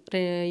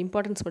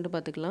இம்பார்ட்டன்ஸ் மட்டும்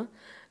பார்த்துக்கலாம்.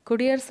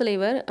 குடியரசுத்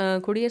தலைவர்,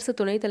 குடியரசு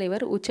துணைத்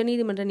தலைவர்,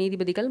 உச்சநீதிமன்ற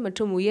நீதிபதிகள்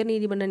மற்றும்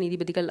உயர்நீதிமன்ற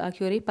நீதிபதிகள்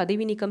ஆகியோரை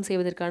பதவி நீக்கம்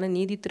செய்வதற்கான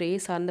நீதித்துறையை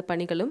சார்ந்த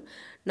பணிகளும்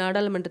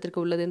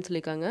நாடாளுமன்றத்திற்கு உள்ளதுன்னு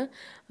சொல்லியிருக்காங்க.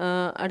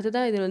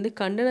 அடுத்ததாக இது வந்து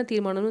கண்டன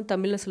தீர்மானம்னு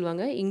தமிழில்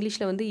சொல்லுவாங்க,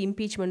 இங்கிலீஷில் வந்து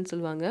இம்பீச்மெண்ட்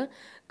சொல்லுவாங்க.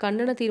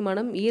 கண்டன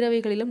தீர்மானம்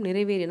ஈரவைகளிலும்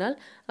நிறைவேறினால்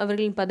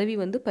அவர்களின் பதவி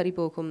வந்து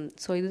பறிபோகும்.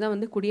 ஸோ இதுதான்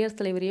வந்து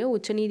குடியரசுத் தலைவரையோ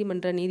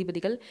உச்சநீதிமன்ற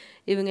நீதிபதிகள்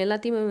இவங்க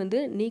எல்லாத்தையுமே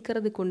வந்து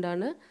நீக்கிறதுக்கு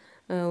உண்டான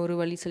ஒரு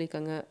வழி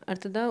சொல்லியிருக்காங்க.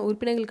 அடுத்ததாக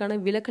உறுப்பினர்களுக்கான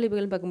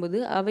விலக்களிப்புகள் பார்க்கும்போது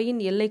அவையின்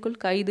எல்லைக்குள்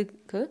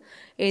கைதுக்கு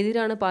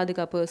எதிரான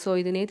பாதுகாப்பு. ஸோ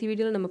இது நேற்று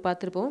வீடியோவில் நம்ம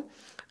பார்த்துருப்போம்.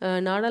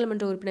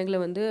 நாடாளுமன்ற உறுப்பினர்களை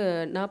வந்து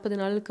 40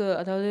 நாளுக்கு,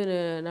 அதாவது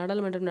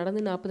நாடாளுமன்றம்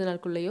நடந்து 40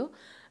 நாளுக்குள்ளேயோ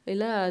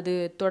இல்லை அது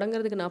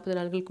தொடங்குறதுக்கு 40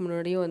 நாட்களுக்கு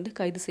முன்னாடியோ வந்து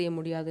கைது செய்ய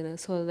முடியாதுன்னு.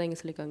 ஸோ அதுதான் இங்கே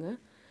சொல்லியிருக்காங்க.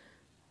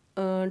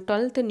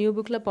 12th நியூ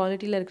புக்கில்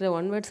பாலிட்டியில் இருக்கிற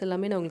 1 வேர்ட்ஸ்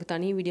எல்லாமே நான் உங்களுக்கு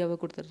தனி வீடியோவை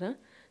கொடுத்துட்றேன்.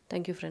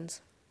 Thank you friends.